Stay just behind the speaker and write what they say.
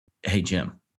hey,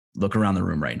 Jim, look around the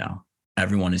room right now.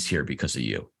 Everyone is here because of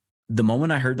you. The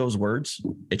moment I heard those words,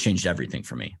 it changed everything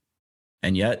for me.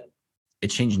 And yet it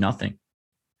changed nothing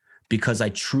because I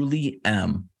truly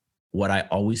am what I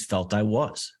always felt I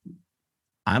was.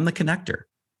 I'm the connector.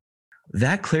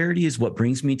 That clarity is what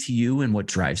brings me to you and what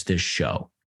drives this show,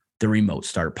 the Remote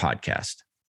Start Podcast.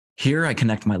 Here, I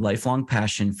connect my lifelong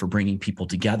passion for bringing people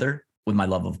together with my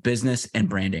love of business and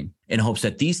branding in hopes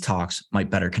that these talks might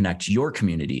better connect your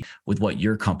community with what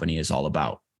your company is all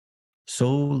about.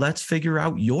 So let's figure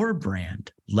out your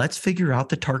brand. Let's figure out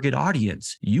the target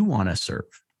audience you want to serve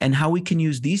and how we can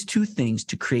use these two things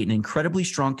to create an incredibly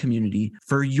strong community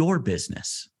for your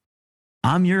business.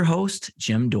 I'm your host,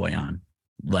 Jim Doyon.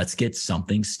 Let's get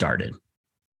something started.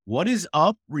 What is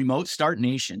up, Remote Start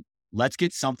Nation? Let's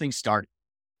get something started.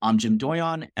 I'm Jim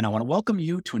Doyon, and I want to welcome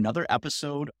you to another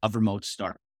episode of Remote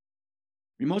Start.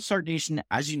 Remote Start Nation,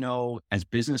 as you know, as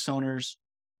business owners,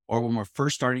 or when we're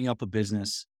first starting up a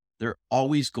business, there are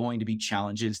always going to be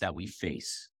challenges that we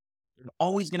face. There are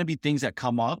always going to be things that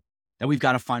come up that we've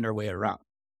got to find our way around.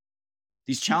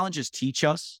 These challenges teach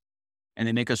us, and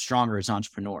they make us stronger as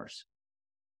entrepreneurs.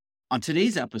 On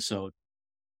today's episode,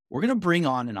 we're going to bring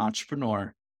on an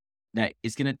entrepreneur that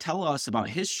is going to tell us about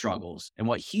his struggles and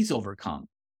what he's overcome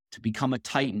to become a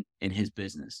titan in his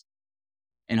business.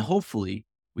 And hopefully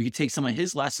we can take some of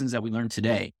his lessons that we learned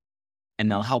today and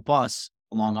they'll help us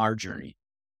along our journey.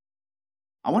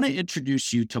 I want to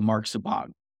introduce you to Mark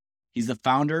Sabbagh. He's the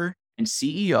founder and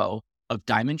CEO of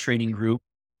Diamond Trading Group,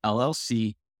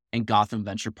 LLC, and Gotham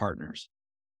Venture Partners.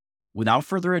 Without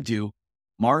further ado,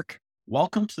 Mark,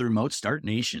 welcome to the Remote Start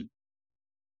Nation.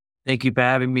 Thank you for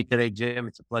having me today, Jim.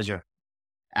 It's a pleasure.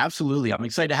 Absolutely. I'm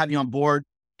excited to have you on board.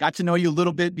 Got to know you a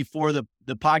little bit before the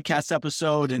podcast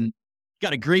episode and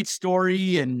got a great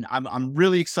story. And I'm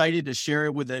really excited to share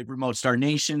it with the Remote Start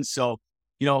Nation. So,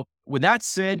 with that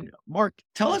said, Mark,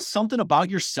 tell us something about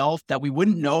yourself that we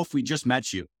wouldn't know if we just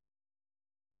met you.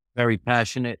 Very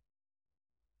passionate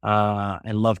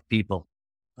and love people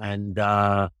and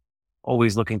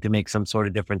always looking to make some sort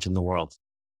of difference in the world.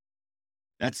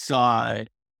 That's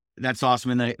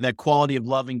awesome. And that quality of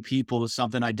loving people is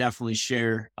something I definitely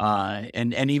share,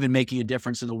 and even making a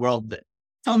difference in the world.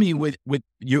 Tell me with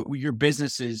your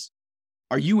businesses,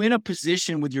 are you in a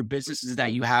position with your businesses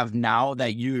that you have now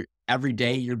that every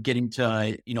day you're getting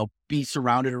to, be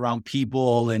surrounded around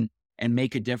people and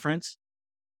make a difference?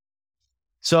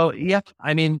 So, yeah,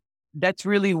 that's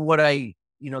really what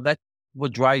that's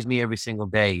what drives me every single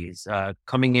day is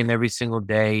coming in every single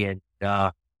day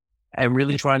and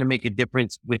really trying to make a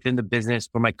difference within the business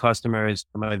for my customers,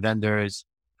 for my vendors,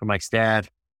 for my staff,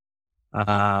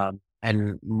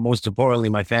 and most importantly,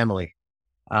 my family.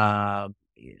 Every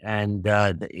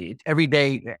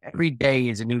day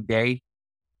is a new day.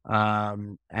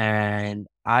 And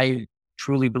I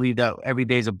truly believe that every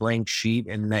day is a blank sheet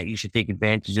and that you should take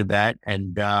advantage of that.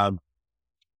 And,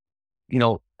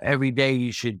 every day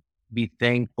you should be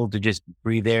thankful to just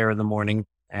breathe air in the morning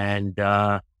and,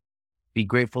 be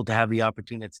grateful to have the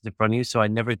opportunity that's in front of you. So I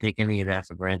never take any of that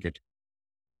for granted.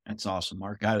 That's awesome,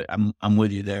 Mark. I'm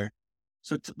with you there.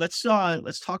 So let's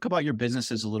talk about your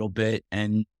businesses a little bit.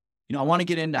 And, I want to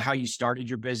get into how you started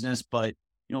your business, but,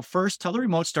 first tell the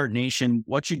Remote Start Nation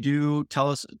what you do. Tell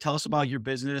us about your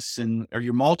business or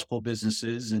your multiple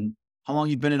businesses and how long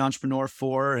you've been an entrepreneur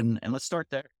for. And let's start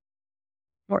there.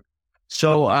 Sure.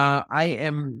 So I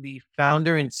am the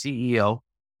founder and CEO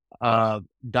of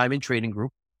Diamond Trading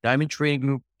Group. Diamond Trading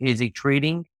Group is a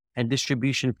trading and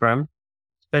distribution firm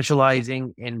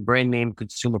specializing in brand name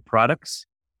consumer products,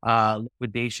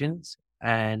 liquidations,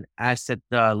 and asset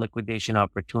liquidation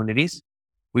opportunities.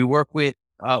 We work on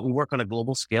a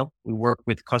global scale. We work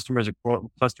with customers,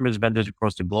 vendors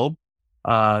across the globe,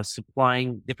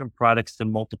 supplying different products to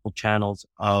multiple channels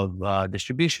of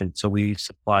distribution. So we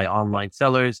supply online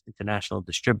sellers, international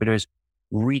distributors,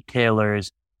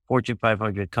 retailers, Fortune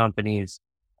 500 companies,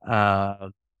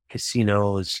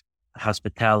 casinos,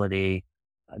 hospitality,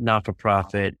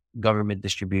 not-for-profit, government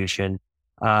distribution.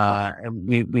 And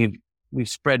we've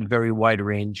spread very wide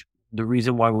range. The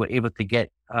reason why we're able to get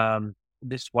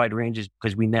this wide range is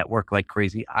because we network like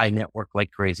crazy. I network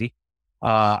like crazy.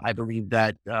 I believe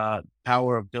that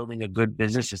power of building a good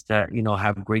business is to,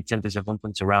 have great centers of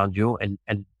influence around you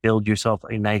and build yourself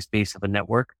a nice base of a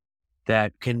network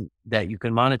that you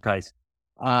can monetize.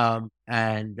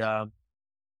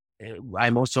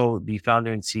 I'm also the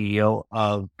founder and CEO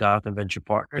of Gotham Venture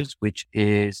Partners, which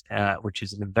is an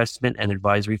investment and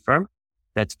advisory firm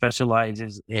that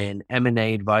specializes in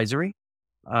M&A advisory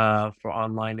for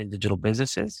online and digital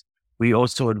businesses. We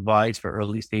also advise for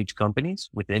early stage companies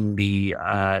within the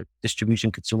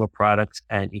distribution, consumer products,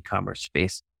 and e-commerce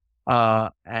space.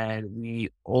 And we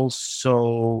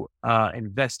also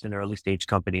invest in early stage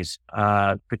companies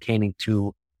pertaining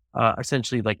to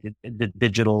essentially like the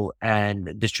digital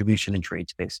and distribution and trade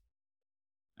space.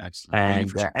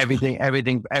 Excellent.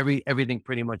 And everything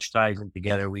pretty much ties in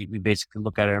together. We basically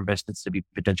look at our investments to be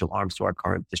potential arms to our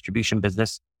current distribution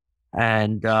business,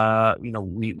 and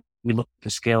we look to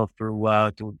scale through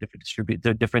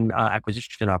to different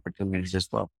acquisition opportunities as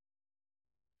well.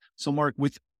 So, Mark,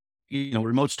 with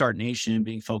Remote Start Nation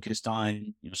being focused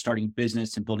on starting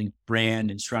business and building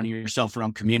brand and surrounding yourself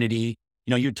around community,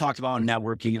 you talked about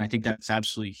networking, and I think that's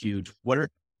absolutely huge. What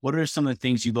are some of the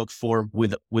things you look for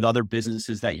with other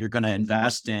businesses that you're going to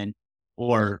invest in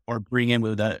or bring in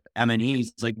with the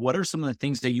M&Es? Like, what are some of the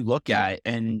things that you look at,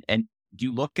 and do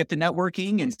you look at the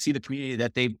networking and see the community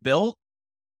that they've built?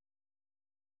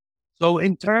 So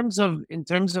in terms of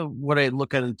what I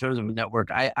look at in terms of a network,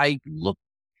 I look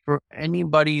for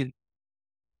anybody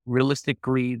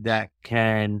realistically that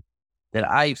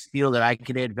I feel that I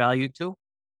can add value to,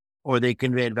 or they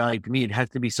can add value to me. It has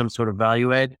to be some sort of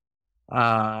value add.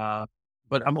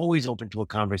 But I'm always open to a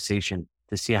conversation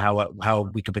to see how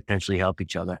we could potentially help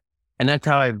each other. And that's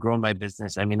how I've grown my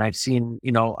business. I mean, I've seen,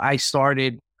 I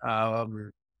started, I've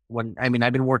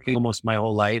been working almost my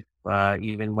whole life.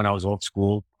 Even when I was old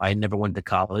school, I never went to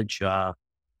college.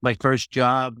 My first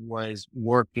job was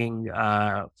working,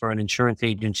 for an insurance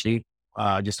agency,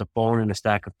 just a phone and a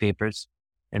stack of papers.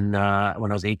 And,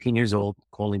 when I was 18 years old,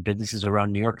 calling businesses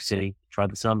around New York City, tried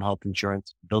to sell them health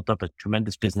insurance, built up a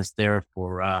tremendous business there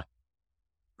for an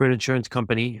insurance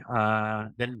company.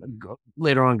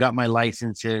 Later on got my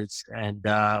licenses and,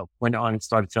 went on and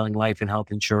started selling life and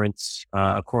health insurance,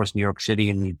 across New York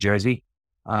City and New Jersey.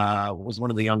 Was one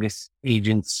of the youngest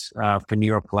agents, for New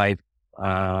York Life,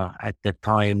 at the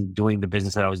time doing the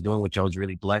business that I was doing, which I was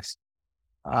really blessed.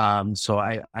 So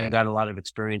I got a lot of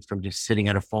experience from just sitting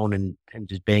at a phone and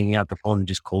just banging out the phone and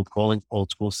just cold calling,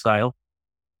 old school style.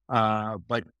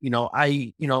 But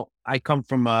I come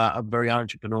from a very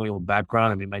entrepreneurial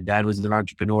background. I mean, my dad was an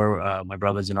entrepreneur, my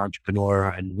brother's an entrepreneur,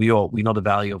 and we know the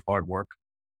value of hard work.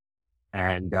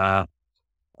 And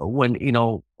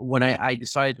when I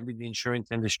decided to leave the insurance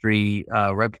industry,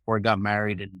 right before I got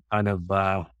married, and kind of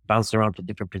bounced around to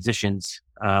different positions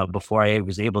before I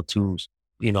was able to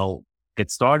get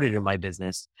started in my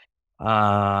business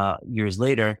years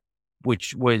later,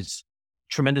 which was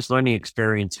tremendous learning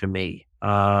experience for me.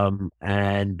 And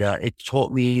it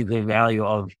taught me the value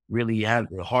of really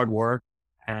having hard work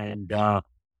and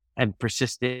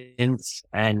persistence.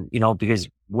 And, because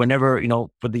whenever,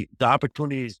 for the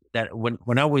opportunities that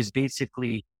when I was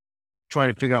basically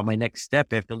trying to figure out my next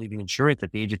step after leaving insurance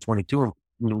at the age of 22 and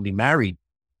newly married,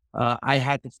 I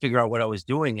had to figure out what I was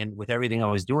doing. And with everything I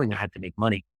was doing, I had to make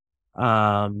money.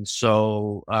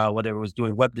 So whether it was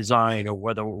doing web design or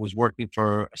whether it was working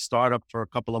for a startup for a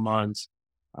couple of months,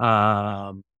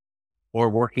 or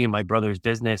working in my brother's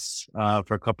business,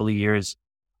 for a couple of years,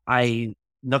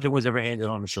 nothing was ever handed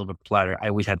on a silver platter. I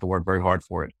always had to work very hard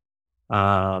for it.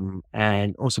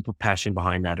 And also put passion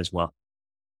behind that as well.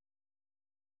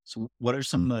 So what are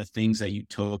some of the things that you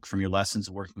took from your lessons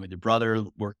of working with your brother,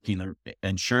 working in the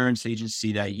insurance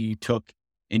agency, that you took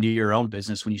into your own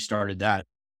business when you started that?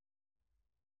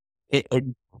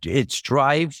 It's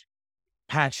drive,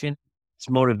 passion, it's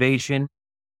motivation.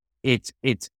 It's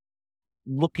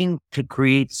looking to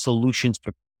create solutions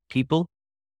for people.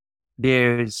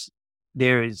 There's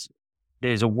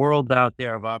a world out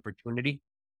there of opportunity,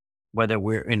 whether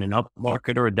we're in an up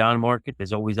market or a down market,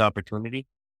 there's always opportunity.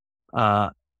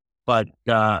 But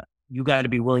you got to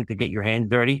be willing to get your hands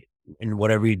dirty in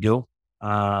whatever you do.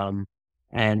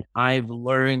 And I've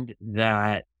learned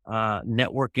that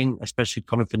networking, especially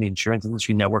coming from the insurance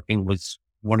industry, networking was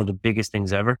one of the biggest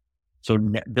things ever. So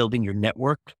building your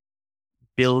network,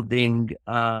 building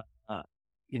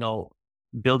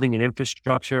building an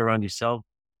infrastructure around yourself,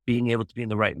 being able to be in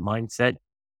the right mindset,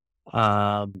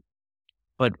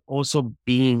 but also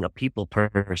being a people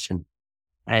person,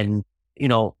 and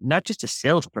not just a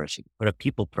salesperson, but a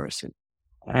people person,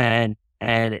 and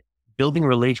building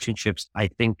relationships. I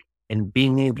think, and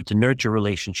being able to nurture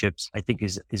relationships, I think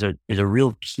is a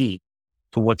real key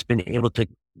to what's been able to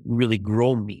really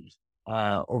grow me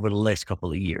over the last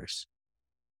couple of years.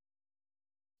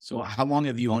 So how long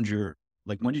have you owned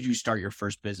when did you start your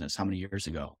first business? How many years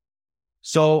ago?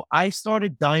 So I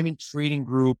started Diamond Trading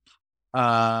Group.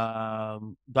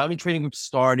 Diamond Trading Group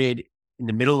started in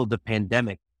the middle of the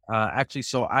pandemic. Actually,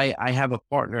 so I have a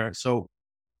partner. So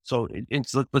So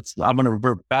I'm going to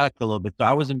revert back a little bit. So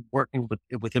I was working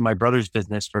within my brother's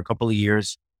business for a couple of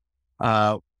years,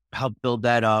 helped build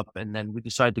that up. And then we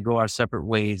decided to go our separate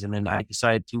ways. And then I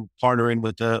decided to partner in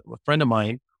with a friend of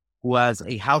mine who has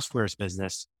a housewares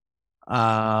business.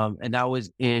 And that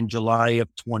was in July of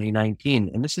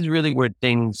 2019. And this is really where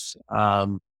things,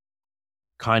 kind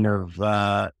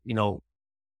of,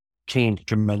 changed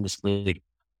tremendously.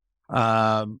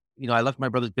 I left my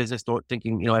brother's business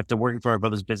thinking, after working for my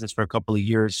brother's business for a couple of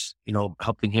years,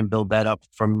 helping him build that up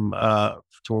from,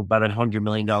 to about $100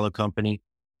 million company.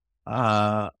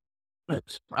 I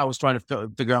was trying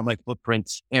to figure out my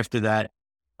footprints after that.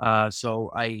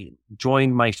 So I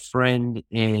joined my friend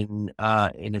in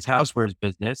his housewares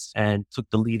business and took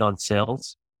the lead on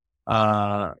sales.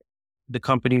 The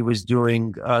company was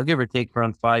doing, give or take,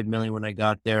 around 5 million when I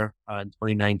got there in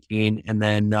 2019. And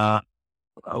then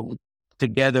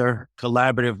together,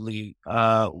 collaboratively,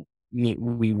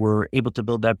 we were able to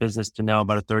build that business to now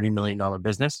about a $30 million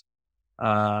business.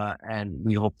 And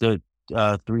we hope to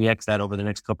 3X that over the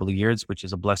next couple of years, which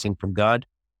is a blessing from God.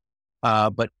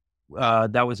 But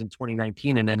that was in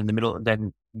 2019. And then in the middle,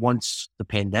 then once the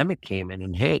pandemic came in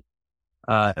and hit,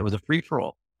 it was a free for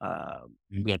all.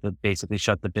 We had to basically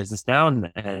shut the business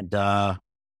down, and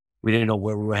we didn't know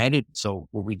where we were headed. So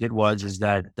what we did is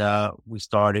that we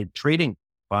started trading,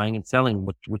 buying and selling,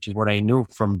 which is what I knew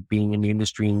from being in the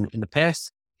industry in the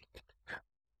past.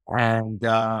 And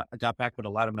I got back with a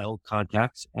lot of my old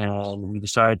contacts, and we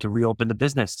decided to reopen the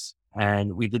business.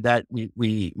 And we did that.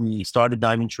 We started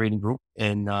Diamond Trading Group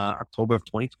in October of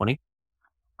 2020,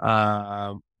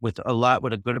 with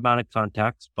a good amount of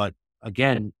contacts. But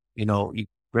again,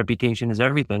 reputation is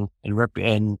everything,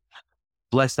 and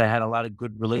blessed I had a lot of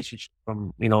good relationships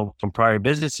from prior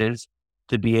businesses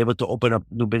to be able to open up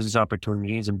new business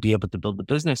opportunities and be able to build the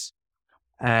business.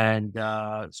 And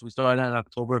so we started in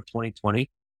October of 2020.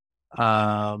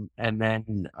 And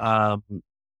then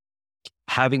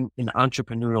having an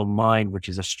entrepreneurial mind, which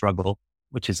is a struggle,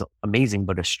 which is amazing,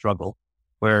 but a struggle,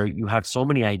 where you have so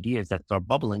many ideas that start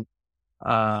bubbling.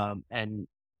 And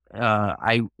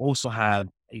I also have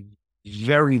a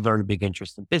very, very big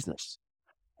interest in business.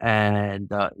 And,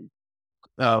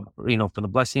 for the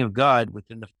blessing of God,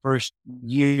 within the first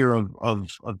year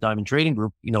of Diamond Trading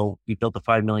Group, we built a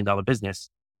 $5 million business.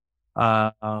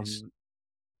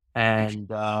 And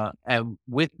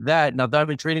with that, now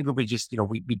Diamond Trading Group is just,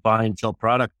 we buy and sell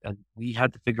product, and we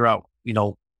had to figure out,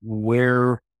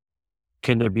 where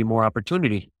can there be more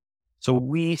opportunity? So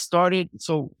we started,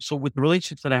 so with the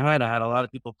relationships that I had a lot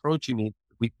of people approaching me.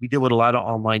 We deal with a lot of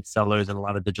online sellers and a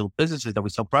lot of digital businesses that we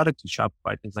sell products to,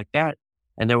 Shopify, things like that.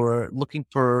 And they were looking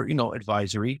for,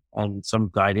 advisory and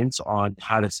some guidance on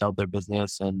how to sell their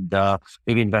business and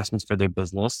maybe investments for their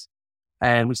business.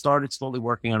 And we started slowly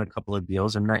working on a couple of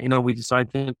deals. And, we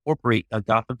decided to incorporate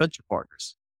Gotham Venture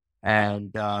Partners.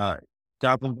 And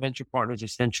Gotham Venture Partners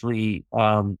essentially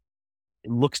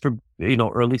looks for,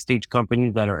 early stage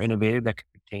companies that are innovative, that can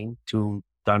pertain to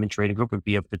Diamond Trading Group and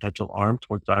be a potential arm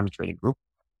towards Diamond Trading Group.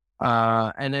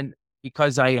 And then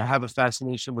because I have a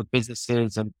fascination with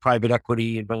businesses and private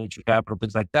equity and venture capital,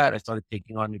 things like that, I started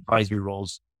taking on advisory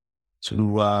roles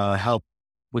to help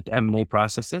with M&A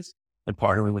processes and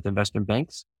partnering with investment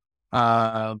banks.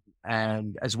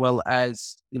 And as well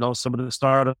as, some of the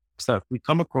startup stuff we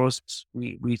come across,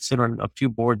 we sit on a few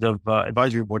boards of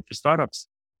advisory board for startups,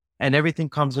 and everything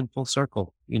comes in full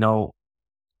circle. An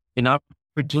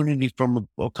opportunity from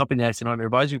a company that's in on their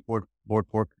advisory board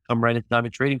for come right into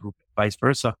Diamond Trading Group, vice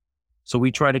versa. So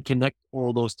we try to connect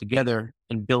all those together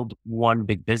and build one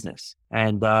big business.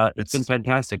 And it's been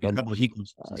fantastic. And it's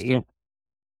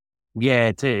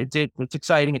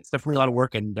exciting. It's definitely a lot of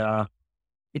work, and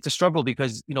it's a struggle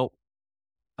because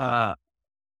I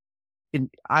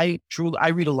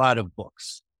read a lot of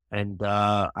books, and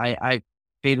I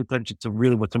paid attention to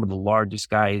really what some of the largest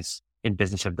guys in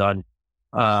business have done,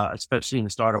 especially in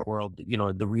the startup world.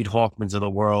 The Reid Hoffmans of the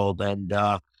world, and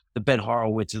the Ben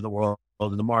Horowitz of the world,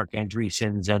 and the Mark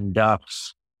Andreessens, and the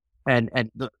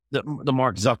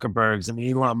Mark Zuckerbergs, and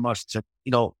the Elon Musk.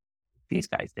 These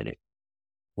guys did it.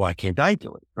 Why can't I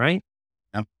do it? Right?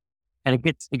 Yeah. And it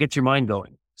gets your mind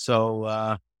going.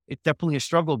 So it's definitely a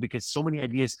struggle because so many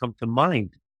ideas come to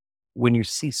mind when you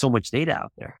see so much data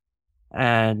out there.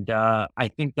 And I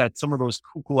think that some of those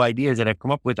cool ideas that I've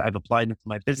come up with, I've applied into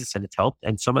my business and it's helped.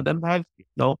 And some of them have,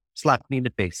 slapped me in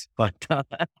the face. But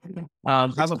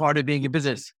that's a part of being a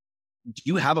business. Do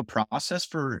you have a process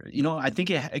for, I think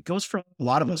it goes for a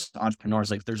lot of us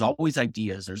entrepreneurs. Like there's always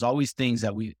ideas. There's always things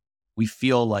that we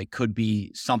feel like could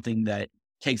be something that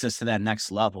takes us to that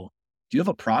next level. Do you have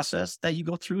a process that you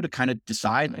go through to kind of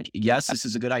decide, like, yes, this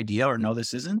is a good idea, or no,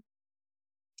 this isn't?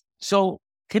 So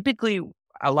typically,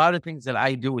 a lot of things that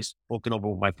I do is spoken over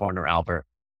with my partner, Albert.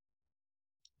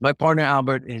 My partner,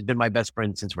 Albert, has been my best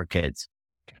friend since we're kids.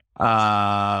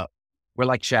 We're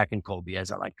like Shaq and Kobe,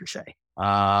 as I like to say.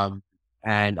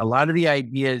 And a lot of the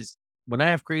ideas, when I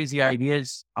have crazy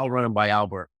ideas, I'll run them by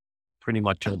Albert pretty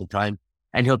much all the time.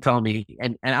 And he'll tell me,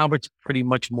 and Albert's pretty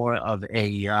much more of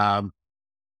a,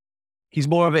 he's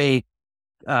more of a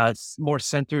more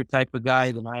centered type of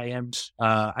guy than I am.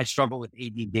 I struggle with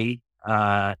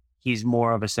ADD. He's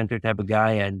more of a center type of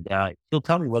guy, and he'll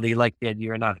tell me whether he likes the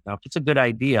idea or not. Now, if it's a good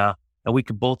idea and we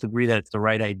could both agree that it's the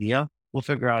right idea, we'll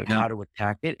figure out how to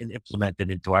attack it and implement it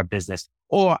into our business.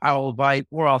 Or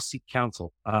I'll seek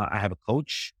counsel. I have a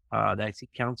coach that I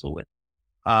seek counsel with,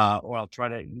 or I'll try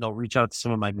to reach out to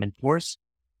some of my mentors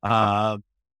and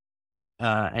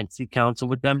seek counsel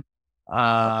with them.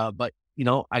 But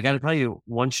I got to tell you,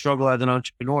 one struggle as an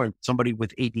entrepreneur, somebody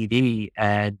with ADD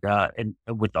and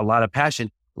with a lot of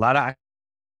passion, a lot of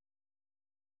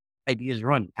ideas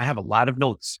run. I have a lot of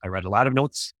notes. I write a lot of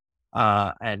notes,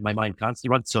 and my mind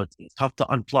constantly runs. So it's tough to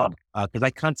unplug because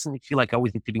I constantly feel like I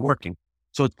always need to be working.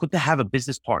 So it's good to have a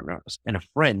business partner and a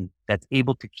friend that's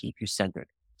able to keep you centered.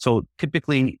 So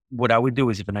typically what I would do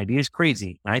is if an idea is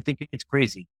crazy, and I think it's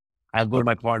crazy, I'll go to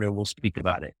my partner and we'll speak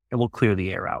about it and we'll clear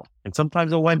the air out. And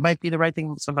sometimes it might be the right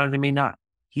thing. Sometimes it may not.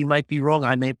 He might be wrong.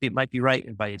 It might be right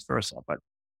and vice versa. But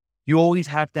you always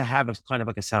have to have a kind of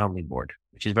like a sounding board,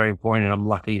 which is very important. And I'm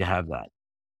lucky to have that.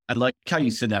 I like how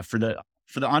you said that for the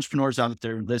entrepreneurs out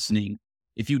there listening.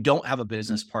 If you don't have a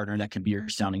business partner that can be your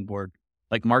sounding board,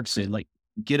 like Mark said, like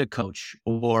get a coach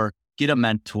or get a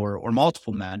mentor or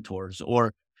multiple mentors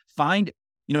or find,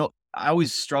 I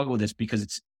always struggle with this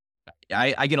because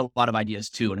I get a lot of ideas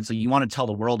too. And it's like, you want to tell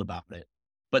the world about it.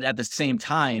 But at the same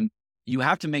time, you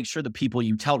have to make sure the people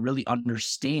you tell really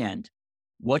understand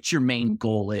what your main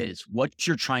goal is, what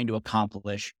you're trying to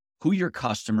accomplish, who your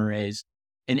customer is.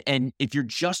 And if you're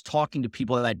just talking to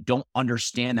people that don't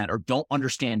understand that or don't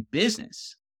understand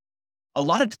business, a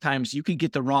lot of times you could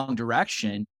get the wrong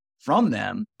direction from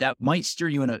them that might steer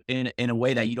you in a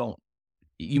way that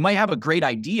you might have a great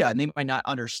idea and they might not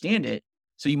understand it.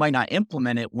 So you might not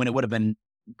implement it when it would have been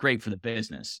great for the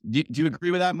business. Do you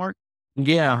agree with that, Mark?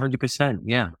 Yeah, 100%.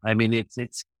 Yeah. I mean,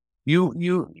 it's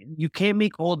you can't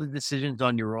make all the decisions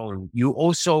on your own.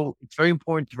 It's very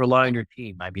important to rely on your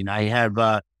team. I mean, I have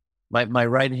my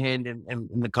right hand in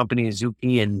the company is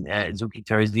Zuki and Zuki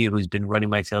Thursday, who's been running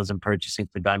my sales and purchasing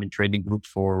for Diamond Trading Group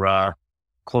for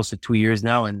close to 2 years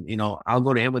now. And, I'll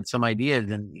go to him with some ideas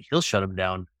and he'll shut them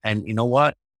down. And you know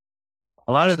what?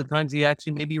 A lot of the times he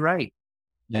actually may be right.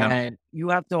 Yeah. And you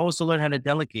have to also learn how to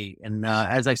delegate. And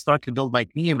as I start to build my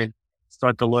team and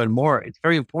start to learn more, it's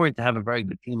very important to have a very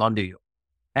good team under you.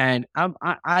 And I'm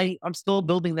still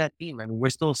building that team. I mean, we're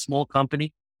still a small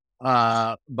company,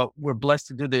 but we're blessed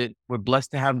to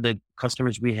have the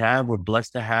customers we have. We're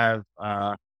blessed to have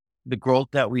the growth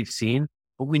that we've seen,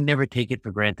 but we never take it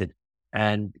for granted.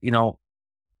 And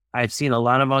I've seen a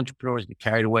lot of entrepreneurs get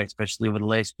carried away, especially over the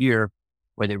last year,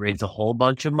 where they raise a whole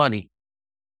bunch of money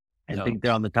and think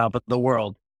they're on the top of the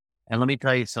world. And let me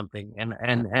tell you something. And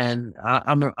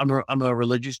I'm a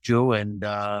religious Jew, and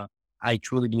I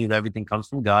truly believe that everything comes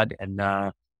from God. And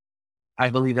I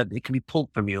believe that it can be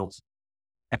pulled from you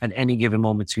at any given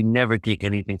moment. So you never take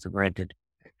anything for granted.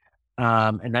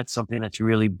 And that's something that's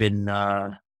really been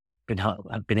able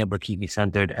to keep me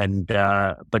centered. And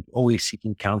but always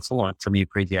seeking counsel on some of your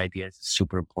crazy ideas is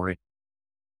super important.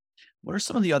 What are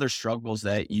some of the other struggles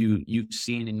that you've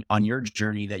seen on your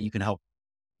journey that you can help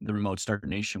the Remote Start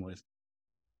Nation with?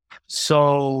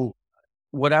 So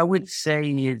what I would say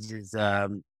is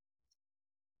the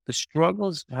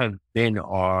struggles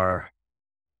are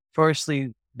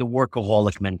firstly, the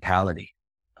workaholic mentality.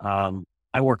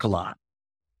 I work a lot.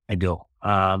 I do.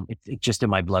 It's just in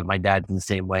my blood. My dad's in the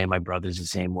same way and my brother's the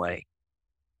same way.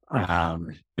 My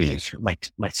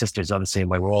sisters are the same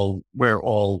way. We're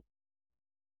all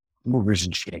movers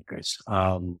and shakers.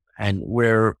 And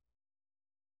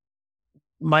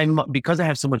because I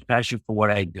have so much passion for what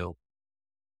I do,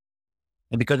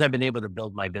 and because I've been able to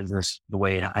build my business the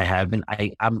way I have been,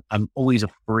 I'm always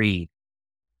afraid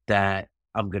that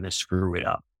I'm going to screw it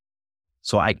up.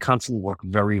 So I constantly work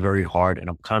very, very hard, and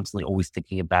I'm constantly always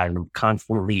thinking about it. And I'm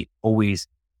constantly always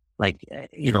like,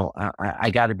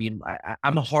 I got to be,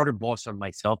 I'm a harder boss on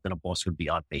myself than a boss would be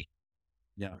on me.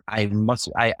 Yeah, I must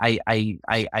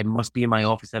be in my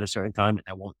office at a certain time, and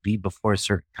I won't be before a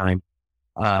certain time.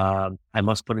 I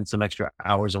must put in some extra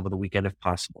hours over the weekend if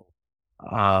possible.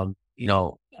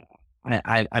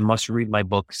 I must read my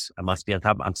books. I must be on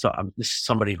top. I'm this is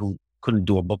somebody who couldn't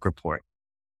do a book report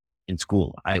in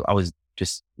school. I was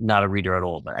just not a reader at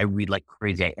all, but I read like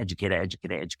crazy. I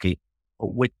educate.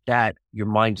 But with that, your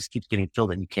mind just keeps getting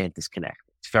filled and you can't disconnect.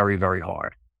 It's very, very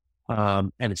hard.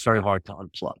 And it's very hard to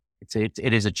unplug.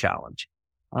 It is a challenge.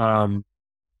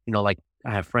 Like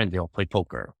I have friends, they all play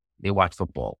poker. They watch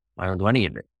football. I don't do any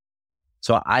of it.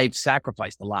 So I've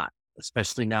sacrificed a lot,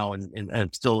 especially now. And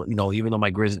I'm still, even though my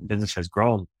business has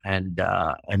grown and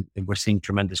we're seeing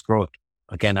tremendous growth.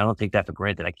 Again, I don't take that for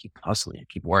granted. I keep hustling. I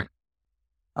keep working.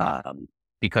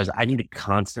 Because I need to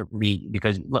constantly,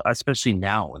 because especially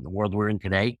now in the world we're in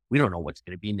today, we don't know what's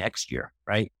going to be next year,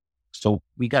 right? So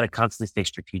we got to constantly stay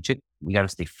strategic. We got to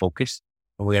stay focused,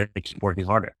 and we got to keep working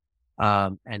harder.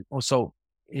 And also,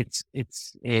 and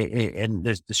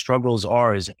the struggles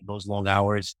is those long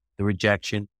hours, the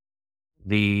rejection,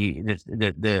 the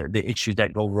issues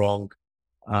that go wrong,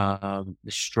 the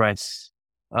stress,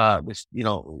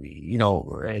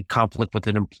 conflict with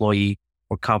an employee,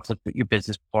 or conflict with your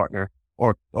business partner,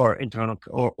 or internal,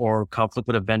 or conflict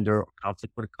with a vendor, or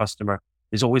conflict with a customer.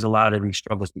 There's always a lot of these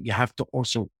struggles, but you have to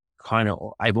also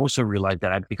I've also realized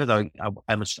that because I'm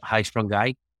a high strung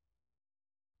guy,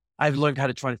 I've learned how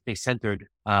to try to stay centered,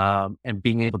 and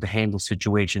being able to handle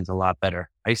situations a lot better.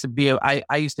 I used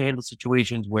to handle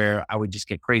situations where I would just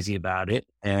get crazy about it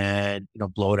and,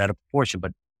 blow it out of proportion.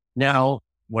 But now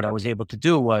what I was able to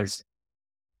do was,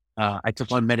 I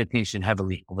took on meditation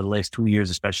heavily over the last 2 years,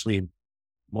 especially in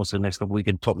most of the next couple of weeks,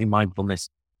 and taught me mindfulness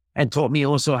and taught me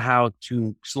also how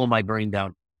to slow my brain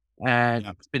down.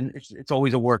 And it's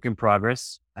always a work in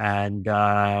progress. And,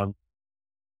 but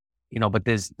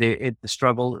there's the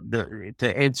struggle,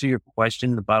 to answer your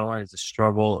question, the bottom line is the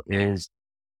struggle is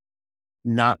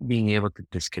not being able to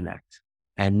disconnect.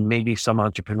 And maybe a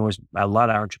lot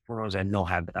of entrepreneurs I know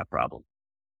have that problem.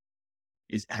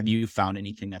 Have you found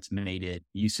anything that's made it?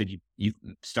 You said you've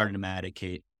started to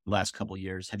medicate the last couple of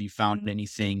years. Have you found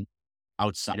anything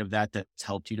outside of that that's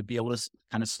helped you to be able to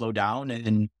kind of slow down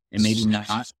and maybe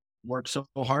not work so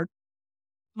hard?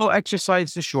 Well,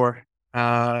 exercise for sure.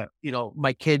 My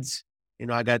kids,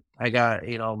 I got,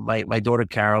 my daughter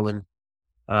Carolyn,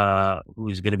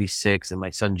 who's going to be 6, and my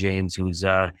son James, who's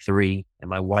 3, and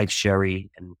my wife Sherry.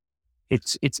 And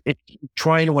it's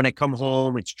trying to, when I come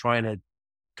home, it's trying to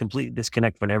completely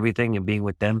disconnect from everything and being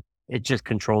with them. It's just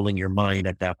controlling your mind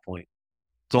at that point.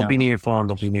 Don't be near your phone.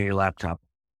 Don't be near your laptop.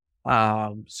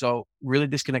 So really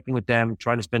disconnecting with them,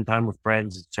 trying to spend time with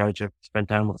friends, trying to spend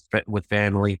time with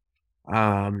family,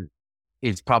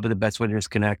 is probably the best way to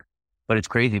disconnect. But it's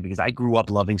crazy because I grew up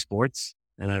loving sports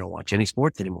and I don't watch any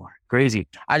sports anymore. Crazy.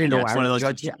 I didn't know Aaron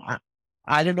Judge.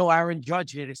 I didn't know Aaron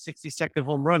Judge hit a 60-second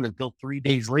home run until 3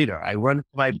 days later. I run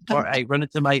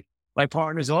into my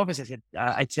partner's office.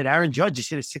 I said, Aaron Judge just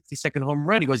hit a 60-second home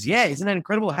run. He goes, yeah, isn't that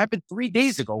incredible? It happened 3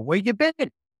 days ago. Where you been?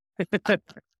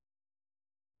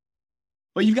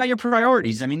 But you've got your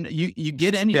priorities. I mean, you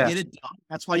get in, you get it done.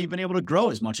 That's why you've been able to grow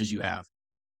as much as you have.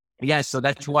 Yeah. So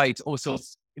that's why it's also,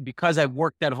 because I've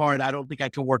worked that hard, I don't think I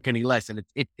can work any less. And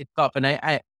it's tough. And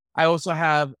I also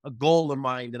have a goal in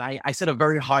mind, and I set a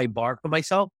very high bar for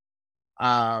myself,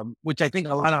 which I think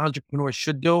a lot of entrepreneurs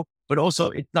should do, but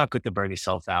also it's not good to burn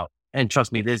yourself out. And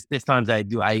trust me, there's times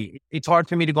it's hard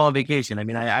for me to go on vacation. I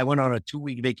mean, I went on a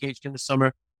 2-week vacation this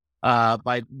summer.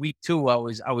 By week 2, I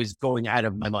was going out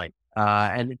of my mind.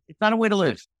 And it's not a way to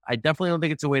live. I definitely don't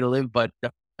think it's a way to live, but,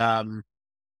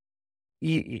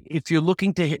 if you're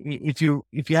looking to,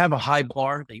 if you have a high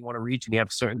bar that you want to reach and you have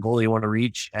a certain goal you want to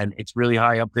reach and it's really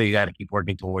high up there, you got to keep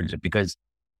working towards it, because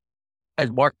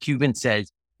as Mark Cuban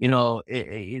says,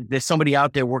 there's somebody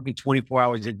out there working 24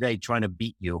 hours a day trying to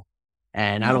beat you.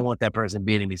 And I don't want that person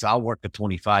beating me. So I'll work at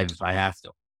 25 if I have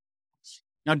to.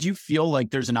 Now, do you feel like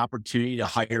there's an opportunity to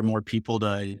hire more people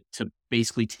to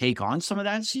basically take on some of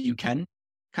that so you can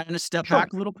kind of step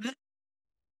back a little bit?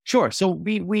 Sure. So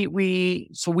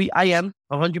I am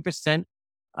 100%.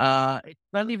 It's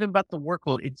not even about the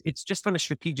workload. It's just from a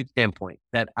strategic standpoint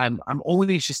that I'm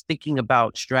always just thinking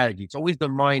about strategy. It's always the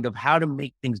mind of how to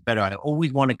make things better. I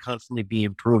always want to constantly be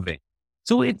improving.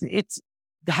 So I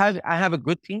have a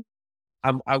good team.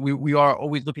 We are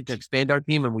always looking to expand our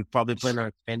team, and we probably plan on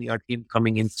expanding our team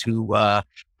coming into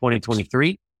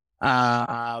 2023.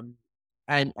 And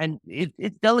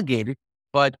it's delegated,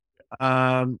 but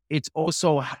it's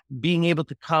also being able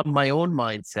to calm my own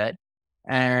mindset.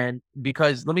 And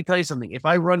because let me tell you something, if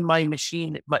I run my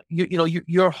machine, but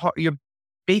you're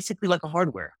basically like a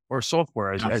hardware or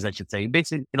software, as I should say.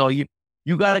 Basically,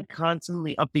 you got to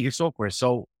constantly update your software.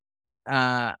 So,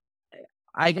 I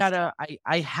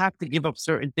have to give up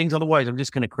certain things. Otherwise I'm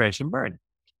just going to crash and burn.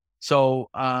 So,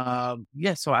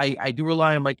 so I do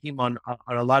rely on my team on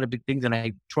a lot of big things, and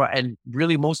I try, and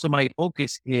really most of my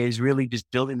focus is really just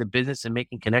building the business and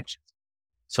making connections.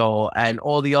 So, and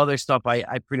all the other stuff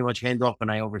I pretty much hand off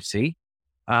and I oversee.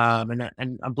 And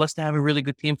I'm blessed to have a really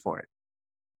good team for it.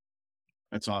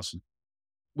 That's awesome.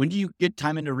 When do you get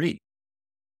time in to read?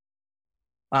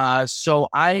 So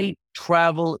I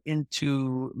travel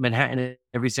into Manhattan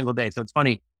every single day. So it's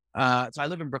funny. So I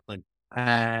live in Brooklyn,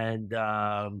 and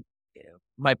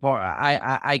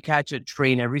I catch a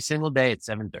train every single day at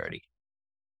 7:30.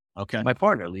 Okay. My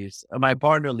partner leaves. My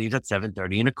partner leaves at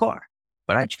 7:30 in a car,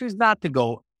 but I choose not to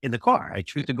go in the car. I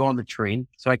choose to go on the train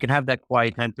so I can have that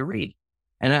quiet time to read,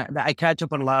 and I catch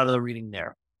up on a lot of the reading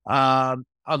there.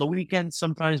 On the weekends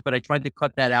sometimes, but I tried to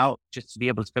cut that out just to be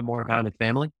able to spend more time with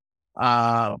family.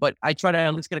 But I try to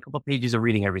at least get a couple of pages of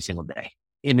reading every single day,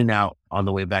 in and out on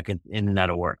the way back in and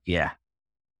out of work. Yeah.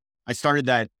 I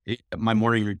started my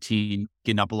morning routine,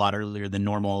 getting up a lot earlier than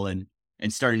normal and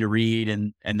starting to read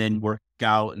and then work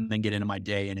out and then get into my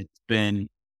day. And it's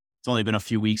only been a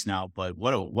few weeks now, but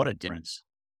what a difference.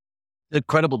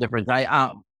 Incredible difference.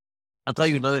 I'll tell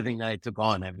you another thing that I took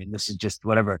on. I mean, this is just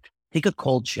whatever. Take a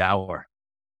cold shower.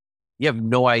 You have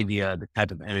no idea the type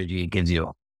of energy it gives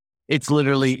you. It's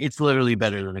literally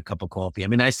better than a cup of coffee. I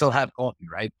mean, I still have coffee,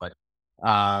 right? But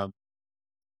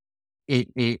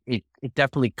it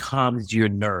definitely calms your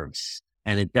nerves,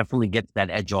 and it definitely gets that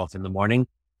edge off in the morning,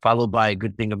 followed by a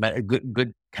good thing of a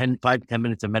good 10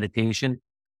 minutes of meditation.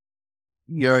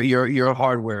 Your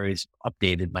hardware is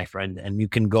updated, my friend, and you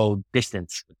can go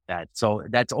distance with that. So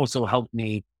that's also helped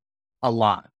me a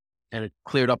lot, and it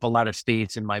cleared up a lot of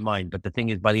space in my mind. But the thing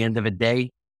is, by the end of the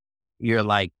day, you're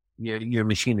like, your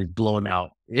machine is blown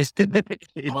out. It's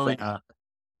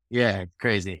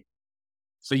crazy.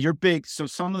 So so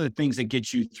some of the things that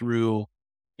get you through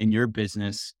in your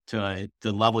business to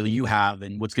the level that you have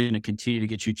and what's going to continue to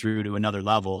get you through to another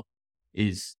level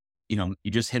is, you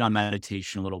just hit on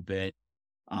meditation a little bit.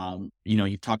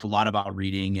 You've talked a lot about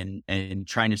reading and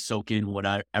trying to soak in what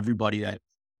everybody that,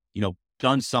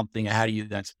 done something ahead of you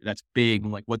that's big,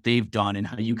 like what they've done and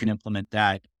how you can implement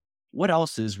that. What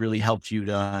else has really helped you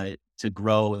to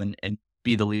grow and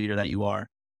be the leader that you are?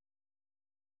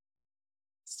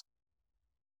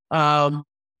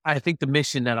 I think the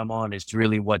mission that I'm on is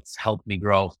really what's helped me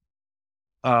grow.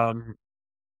 Um,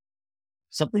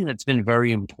 Something that's been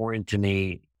very important to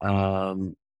me,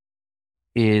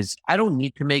 is I don't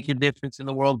need to make a difference in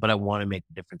the world, but I want to make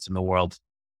a difference in the world.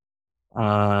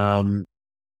 Um,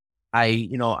 I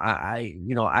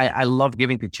love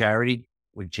giving to charity,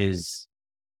 which is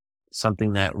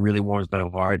something that really warms my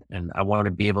heart. And I want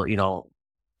to be able,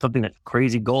 something that's a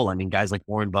crazy goal. I mean, guys like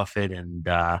Warren Buffett and,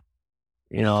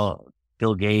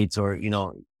 Bill Gates or,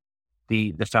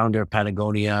 the founder of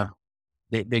Patagonia,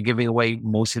 they're giving away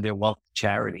most of their wealth to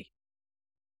charity.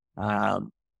 I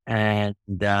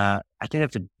think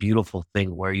that's a beautiful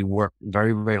thing where you work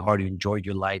very, very hard. You enjoyed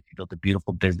your life. You built a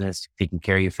beautiful business, taking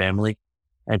care of your family,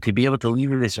 and to be able to leave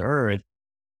this earth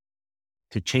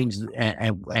to change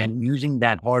and using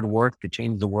that hard work to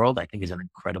change the world, I think is an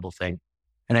incredible thing.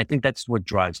 And I think that's what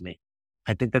drives me.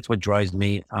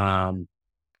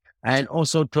 And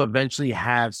also to eventually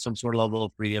have some sort of level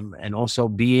of freedom and also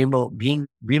being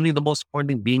really the most important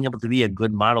thing, being able to be a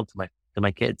good model to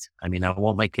my kids. I mean, I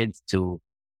want my kids to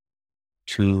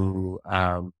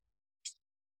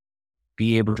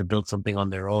be able to build something on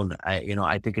their own.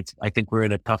 I think we're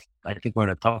in a tough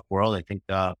world. I think,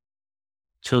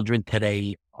 children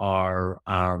today are,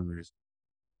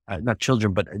 not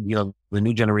children, but the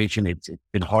new generation, it's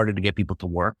been harder to get people to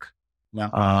work.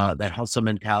 Yeah. That hustle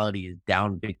mentality is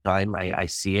down big time. I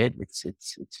see it.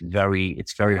 It's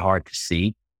very hard to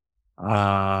see.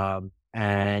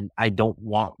 And I don't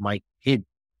want my kid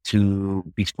to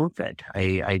be spoon fed.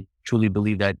 I truly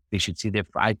believe that they should see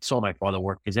I saw my father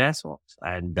work his ass off,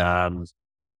 and I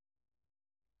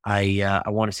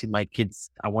want to see my kids.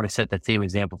 I want to set that same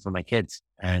example for my kids,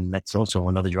 and that's also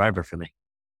another driver for me.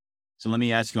 So let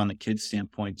me ask you on the kids'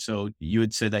 standpoint. So you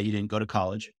had said that you didn't go to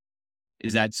college.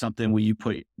 Is that something will you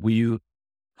push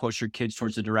your kids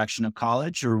towards the direction of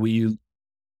college, or will you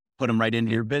put them right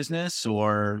into your business,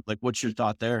 or like what's your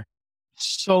thought there?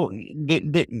 So here's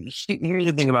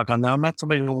the thing about college. Now, I'm not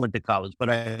somebody who went to college,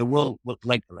 but I will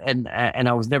and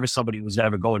I was never somebody who was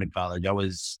ever going to college. I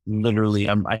was literally,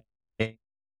 I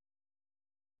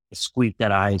squeaked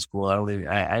out of high school.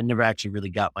 I never actually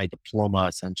really got my diploma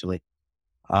essentially.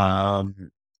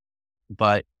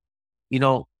 But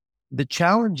the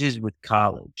challenges with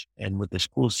college and with the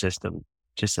school system,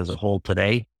 just as a whole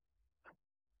today,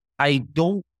 I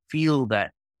don't feel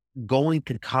that going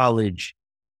to college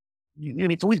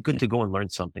it's always good to go and learn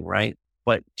something, right?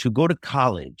 But to go to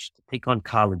college, to take on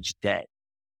college debt,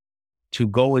 to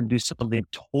go and do something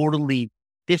totally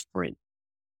different,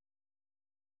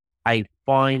 I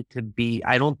find to be,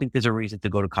 I don't think there's a reason to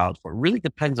go to college for. It really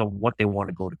depends on what they want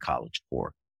to go to college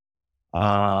for.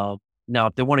 Now,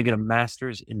 if they want to get a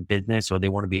master's in business, or they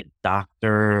want to be a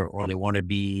doctor, or they want to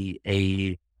be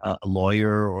a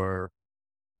lawyer,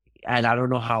 and I don't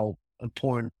know how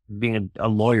important being a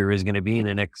lawyer is going to be in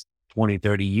the next 20,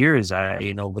 30 years,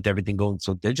 with everything going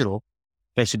so digital,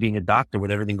 especially being a doctor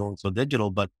with everything going so digital.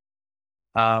 But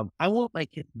I want my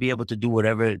kids to be able to do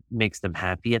whatever makes them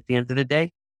happy at the end of the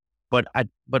day. But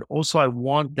also I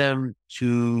want them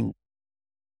to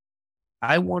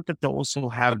also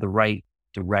have the right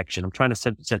direction. I'm trying to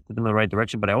set them in the right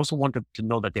direction, but I also want them to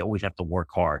know that they always have to work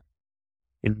hard.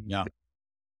 Yeah.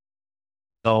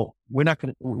 So we're not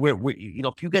going to,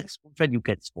 if you get spoon fed, you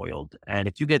get spoiled. And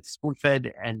if you get spoon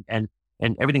fed and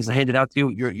everything's handed out to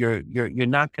you, you're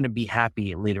not going to be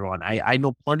happy later on. I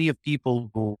know plenty of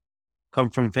people who come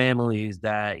from families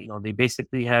that, they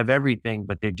basically have everything,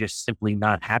 but they're just simply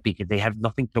not happy because they have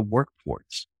nothing to work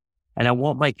towards. And I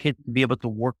want my kids to be able to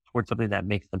work towards something that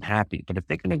makes them happy. But if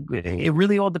they're going to, it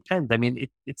really all depends. I mean,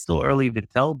 it's still early to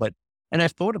tell, and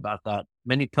I've thought about that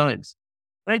many times.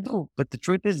 But I do. But the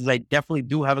truth is I definitely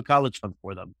do have a college fund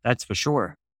for them. That's for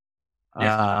sure.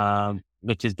 Yeah.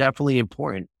 Which is definitely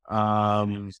important.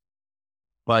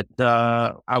 But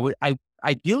I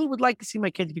ideally would like to see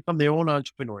my kids become their own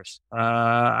entrepreneurs.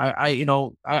 I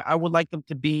would like them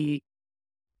to be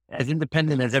as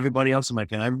independent as everybody else in my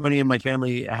family. Everybody in my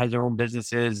family has their own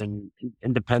businesses and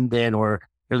independent, or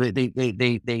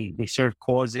they serve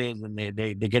causes and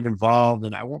they get involved.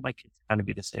 And I want my kids to kind of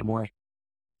be the same way.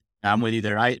 I'm with you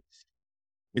there.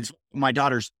 It's my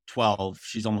daughter's 12.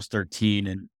 She's almost 13.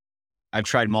 And I've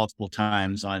tried multiple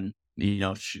times on,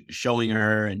 showing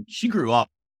her, and she grew up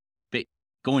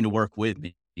going to work with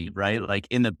me, right? Like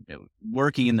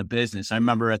working in the business. I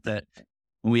remember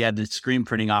when we had the screen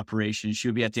printing operation, she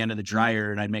would be at the end of the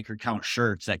dryer and I'd make her count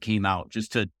shirts that came out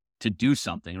just to do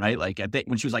something, right? Like I think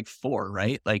when she was like 4,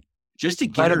 right? Like just to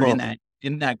get her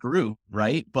in that group,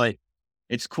 right? But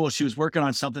it's cool. She was working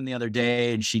on something the other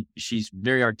day, and she's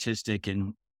very artistic,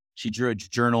 and she drew a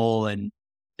journal and,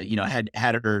 had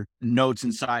her notes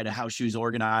inside of how she was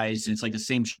organized. And it's like the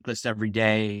same checklist every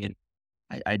day. And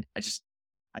I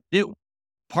do.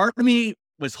 Part of me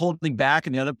was holding back,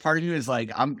 and the other part of me was like,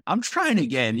 I'm trying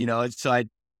again, And so I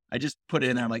just put it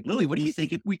in there. I'm like, Lily, what do you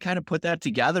think if we kind of put that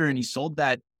together and you sold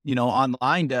that,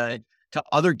 online to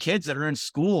other kids that are in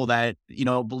school that,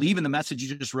 believe in the message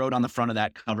you just wrote on the front of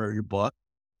that cover of your book,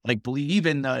 like believe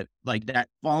in that,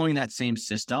 following that same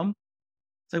system.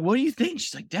 It's like, what do you think?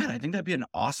 She's like, Dad, I think that'd be an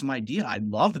awesome idea. I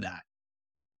love that.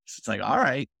 It's like, all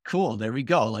right, cool. There we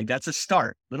go. Like that's a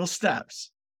start, little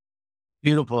steps.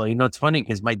 Beautiful. It's funny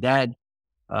because my dad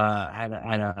had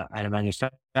a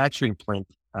manufacturing plant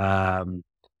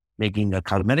making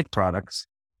cosmetic products,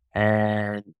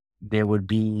 and I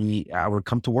would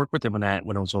come to work with him when I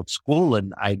was at school,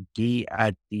 and I'd be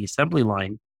at the assembly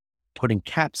line putting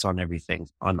caps on everything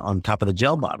on top of the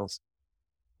gel bottles,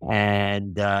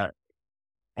 and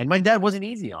my dad wasn't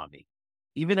easy on me,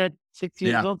 even at 6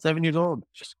 years old, 7 years old.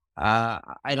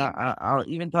 I'll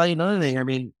even tell you another thing. I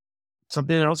mean,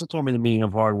 something that also taught me the meaning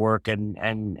of hard work and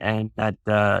that,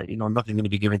 nothing's going to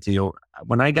be given to you.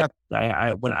 When I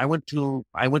went to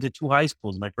 2 high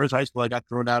schools. My first high school, I got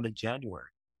thrown out in January,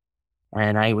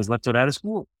 and I was left out of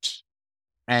school.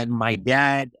 And my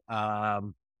dad,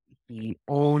 he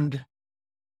owned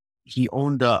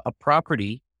a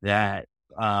property that,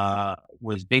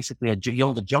 was basically he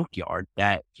owned a junkyard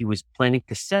that he was planning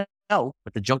to sell,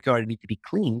 but the junkyard needed to be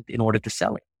cleaned in order to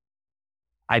sell it.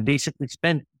 I basically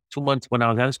spent 2 months when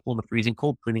I was out of school in the freezing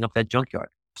cold cleaning up that junkyard.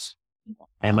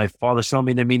 And my father showed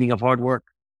me the meaning of hard work.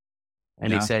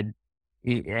 And he said,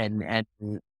 and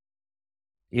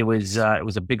it was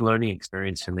a big learning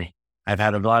experience for me. I've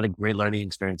had a lot of great learning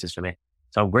experiences for me.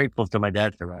 So I'm grateful to my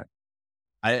dad for that.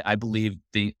 I believe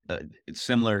the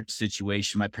similar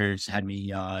situation. My parents had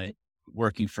me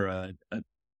working for a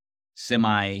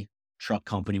semi truck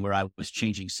company where I was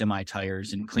changing semi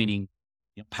tires and cleaning,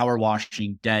 power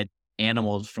washing dead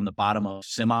animals from the bottom of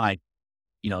semi,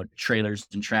 trailers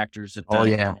and tractors at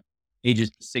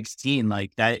ages 16.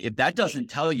 Like that, if that doesn't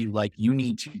tell you, like, you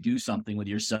need to do something with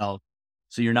yourself,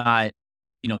 so you're not,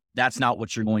 that's not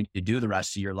what you're going to do the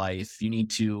rest of your life. You need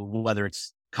to, whether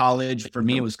it's college, for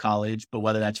me, it was college, but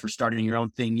whether that's for starting your own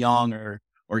thing young or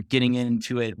getting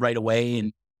into it right away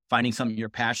and finding something you're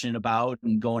passionate about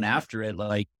and going after it,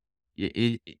 like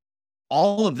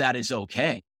all of that is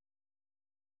okay.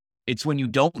 It's when you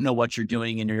don't know what you're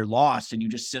doing and you're lost and you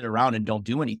just sit around and don't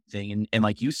do anything. And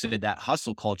like you said, that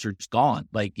hustle culture is gone.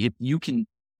 Like if you can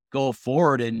go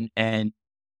forward and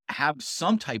have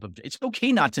some type of, it's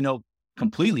okay not to know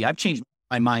completely. I've changed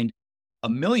my mind a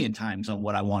million times on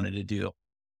what I wanted to do.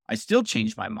 I still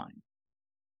change my mind,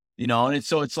 and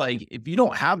so it's like, if you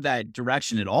don't have that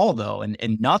direction at all though,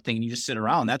 and nothing, you just sit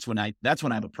around, that's when I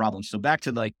have a problem. So back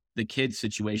to like the kids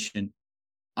situation,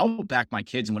 I'll back my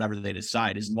kids in whatever they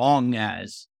decide, as long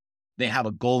as they have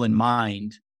a goal in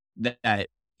mind that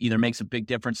either makes a big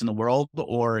difference in the world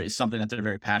or is something that they're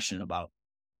very passionate about.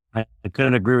 I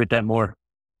couldn't agree with that more.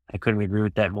 I couldn't agree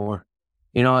with that more.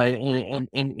 And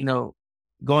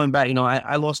going back,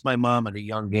 I lost my mom at a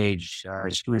young age.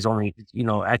 She was only,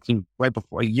 actually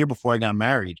a year before I got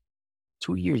married,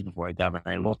 2 years before I got married.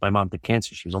 I lost my mom to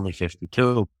cancer. She was only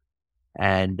 52.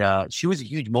 And she was a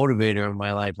huge motivator in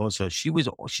my life also. She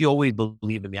always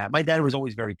believed in me. My dad was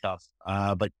always very tough,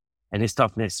 and his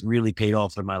toughness really paid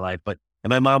off in my life. And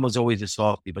my mom was always a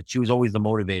softie, but she was always the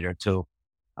motivator too.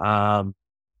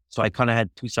 So I kind of had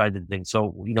two sides of the thing.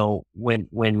 So,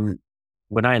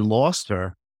 when I lost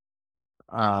her,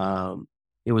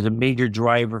 it was a major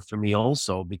driver for me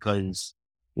also, because,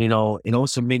 it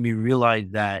also made me realize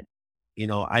that,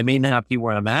 I may not be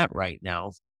where I'm at right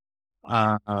now.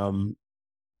 I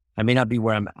may not be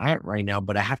where I'm at right now,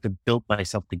 but I have to build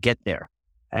myself to get there.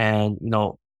 And,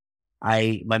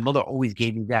 my mother always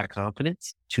gave me that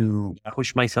confidence to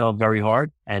push myself very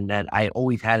hard, and that I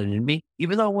always had it in me,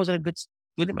 even though I wasn't a good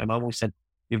student. My mom always said,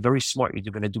 "You're very smart.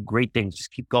 You're going to do great things.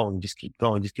 Just keep going. Just keep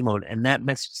going. Just keep going." And that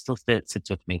message still sits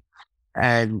with me.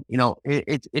 And,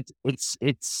 it's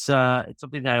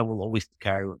something that I will always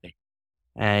carry with me.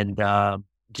 And,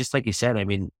 just like you said, I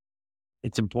mean,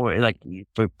 it's important, like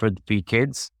for your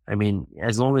kids. I mean,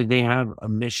 as long as they have a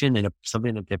mission and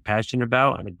something that they're passionate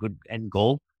about and a good end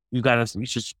goal, you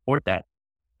should support that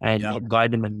and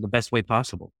guide them in the best way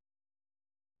possible.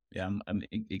 Yeah,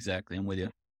 exactly. I'm with you.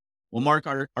 Well, Mark,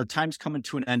 our time's coming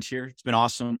to an end here. It's been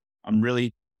awesome. I'm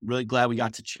really, really glad we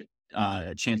got to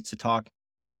a chance to talk.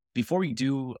 Before we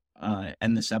do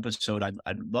end this episode,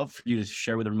 I'd love for you to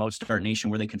share with the Remote Start Nation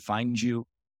where they can find you.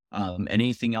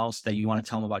 Anything else that you want to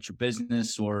tell them about your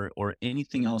business, or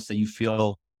anything else that you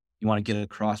feel you want to get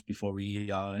across before we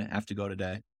have to go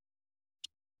today?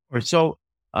 So,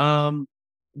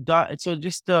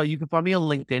 just you can find me on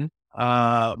LinkedIn,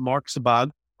 Mark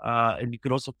Sabbagh, and you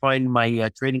can also find my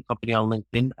trading company on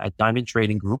LinkedIn at Diamond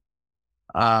Trading Group.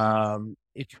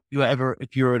 If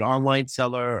you're an online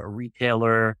seller, a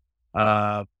retailer,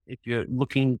 if you're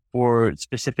looking for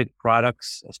specific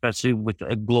products, especially with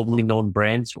globally known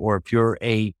brands, or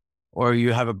or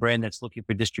you have a brand that's looking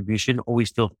for distribution,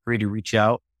 always feel free to reach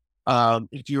out.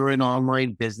 If you're an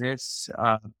online business,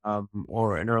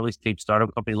 or an early stage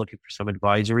startup company looking for some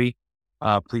advisory,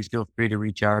 please feel free to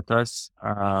reach out to us.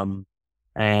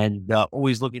 And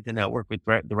always looking to network with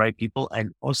the right people,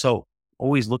 and also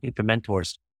always looking for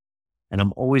mentors. And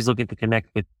I'm always looking to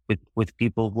connect with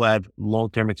people who have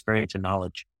long-term experience and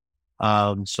knowledge.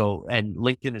 And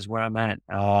LinkedIn is where I'm at.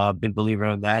 Big believer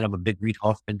in that. I'm a big Reid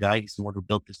Hoffman guy. He's the one who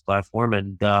built this platform,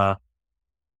 and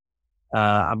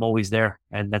I'm always there.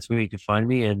 And that's where you can find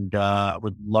me. And I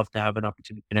would love to have an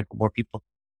opportunity to connect with more people.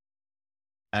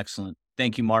 Excellent.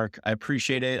 Thank you, Mark. I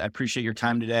appreciate it. I appreciate your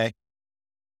time today.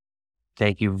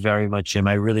 Thank you very much, Jim.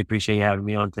 I really appreciate you having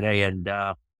me on today, and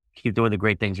keep doing the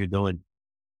great things you're doing.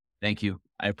 Thank you.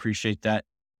 I appreciate that.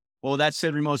 Well, that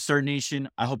said, Remote Start Nation,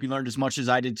 I hope you learned as much as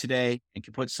I did today and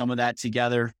can put some of that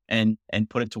together and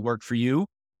put it to work for you.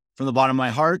 From the bottom of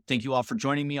my heart, thank you all for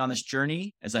joining me on this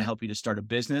journey as I help you to start a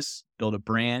business, build a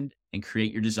brand, and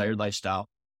create your desired lifestyle.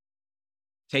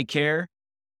 Take care.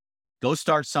 Go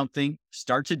start something,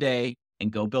 start today,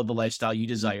 and go build the lifestyle you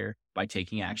desire by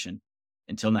taking action.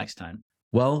 Until next time.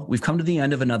 Well, we've come to the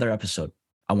end of another episode.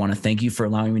 I want to thank you for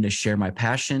allowing me to share my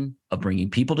passion of bringing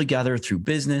people together through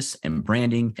business and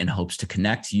branding in hopes to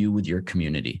connect you with your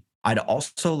community. I'd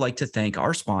also like to thank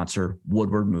our sponsor,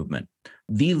 Woodward Movement,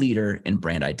 the leader in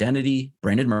brand identity,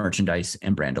 branded merchandise,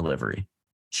 and brand delivery.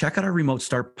 Check out our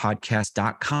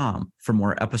remotestartpodcast.com for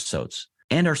more episodes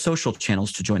and our social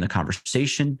channels to join the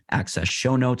conversation, access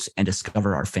show notes, and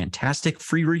discover our fantastic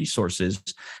free resources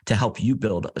to help you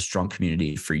build a strong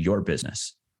community for your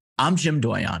business. I'm Jim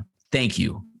Doyon. Thank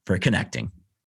you for connecting.